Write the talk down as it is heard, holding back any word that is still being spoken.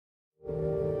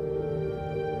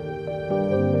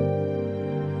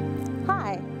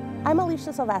I'm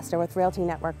Alicia Sylvester with Realty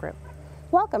Network Group.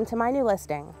 Welcome to my new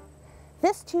listing.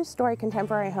 This two-story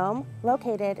contemporary home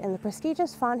located in the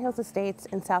prestigious Fawn Hills Estates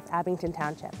in South Abington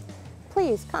Township.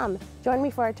 Please come join me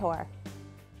for a tour.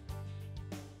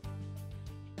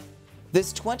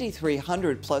 This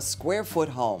 2,300 plus square foot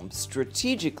home,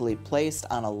 strategically placed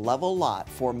on a level lot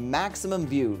for maximum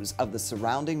views of the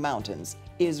surrounding mountains,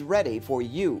 is ready for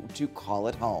you to call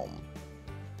it home.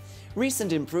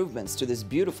 Recent improvements to this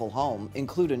beautiful home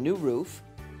include a new roof,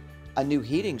 a new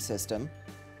heating system,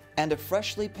 and a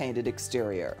freshly painted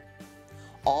exterior.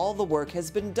 All the work has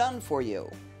been done for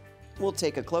you. We'll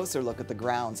take a closer look at the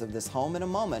grounds of this home in a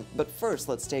moment, but first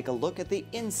let's take a look at the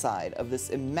inside of this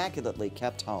immaculately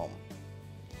kept home.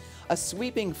 A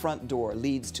sweeping front door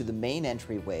leads to the main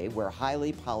entryway where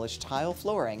highly polished tile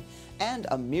flooring and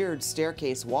a mirrored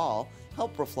staircase wall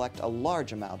help reflect a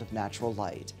large amount of natural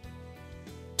light.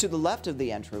 To the left of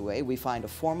the entryway, we find a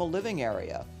formal living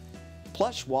area.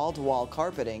 Plush wall-to-wall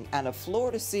carpeting and a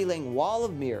floor-to-ceiling wall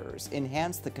of mirrors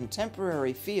enhance the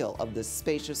contemporary feel of this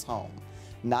spacious home.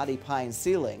 Knotty pine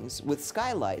ceilings with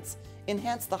skylights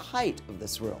enhance the height of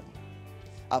this room.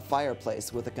 A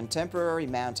fireplace with a contemporary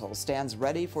mantel stands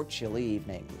ready for chilly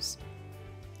evenings.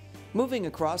 Moving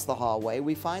across the hallway,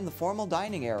 we find the formal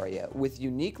dining area with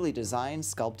uniquely designed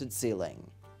sculpted ceiling.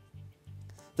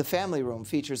 The family room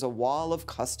features a wall of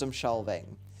custom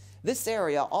shelving. This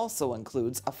area also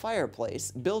includes a fireplace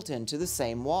built into the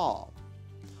same wall.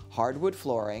 Hardwood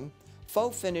flooring,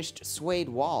 faux finished suede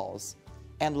walls,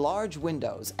 and large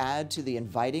windows add to the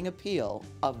inviting appeal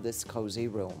of this cozy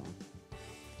room.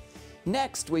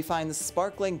 Next, we find the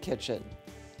sparkling kitchen.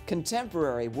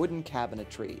 Contemporary wooden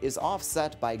cabinetry is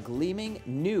offset by gleaming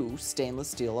new stainless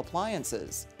steel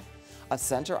appliances. A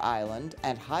center island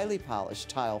and highly polished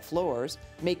tile floors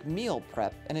make meal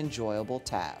prep an enjoyable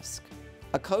task.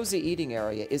 A cozy eating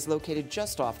area is located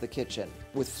just off the kitchen,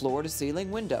 with floor-to-ceiling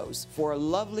windows for a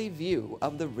lovely view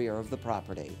of the rear of the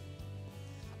property.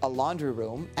 A laundry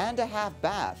room and a half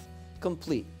bath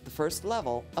complete the first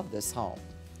level of this home.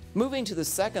 Moving to the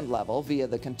second level via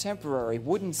the contemporary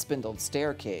wooden spindled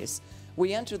staircase,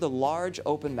 we enter the large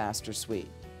open master suite.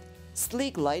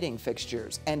 Sleek lighting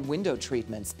fixtures and window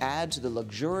treatments add to the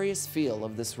luxurious feel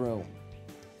of this room.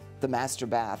 The master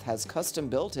bath has custom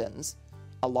built-ins,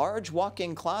 a large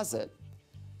walk-in closet,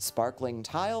 sparkling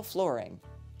tile flooring,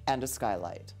 and a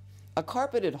skylight. A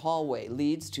carpeted hallway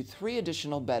leads to 3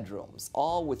 additional bedrooms,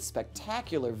 all with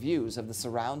spectacular views of the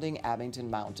surrounding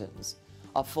Abington Mountains.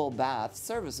 A full bath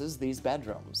services these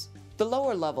bedrooms. The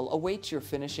lower level awaits your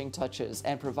finishing touches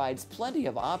and provides plenty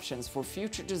of options for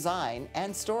future design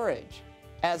and storage.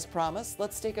 As promised,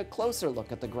 let's take a closer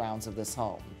look at the grounds of this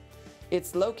home.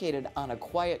 It's located on a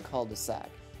quiet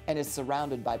cul-de-sac and is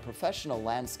surrounded by professional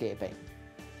landscaping.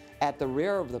 At the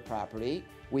rear of the property,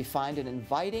 we find an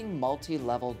inviting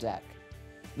multi-level deck.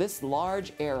 This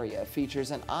large area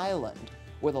features an island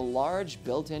with a large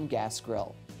built-in gas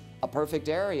grill, a perfect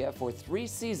area for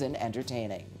 3-season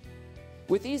entertaining.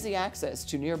 With easy access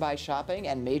to nearby shopping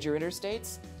and major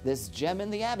interstates, this gem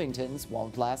in the Abingtons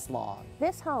won't last long.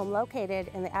 This home located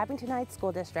in the Abington Heights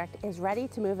School District is ready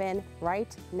to move in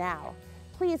right now.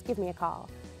 Please give me a call.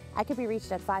 I can be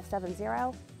reached at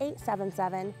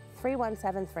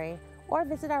 570-877-3173 or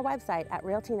visit our website at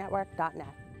realtynetwork.net.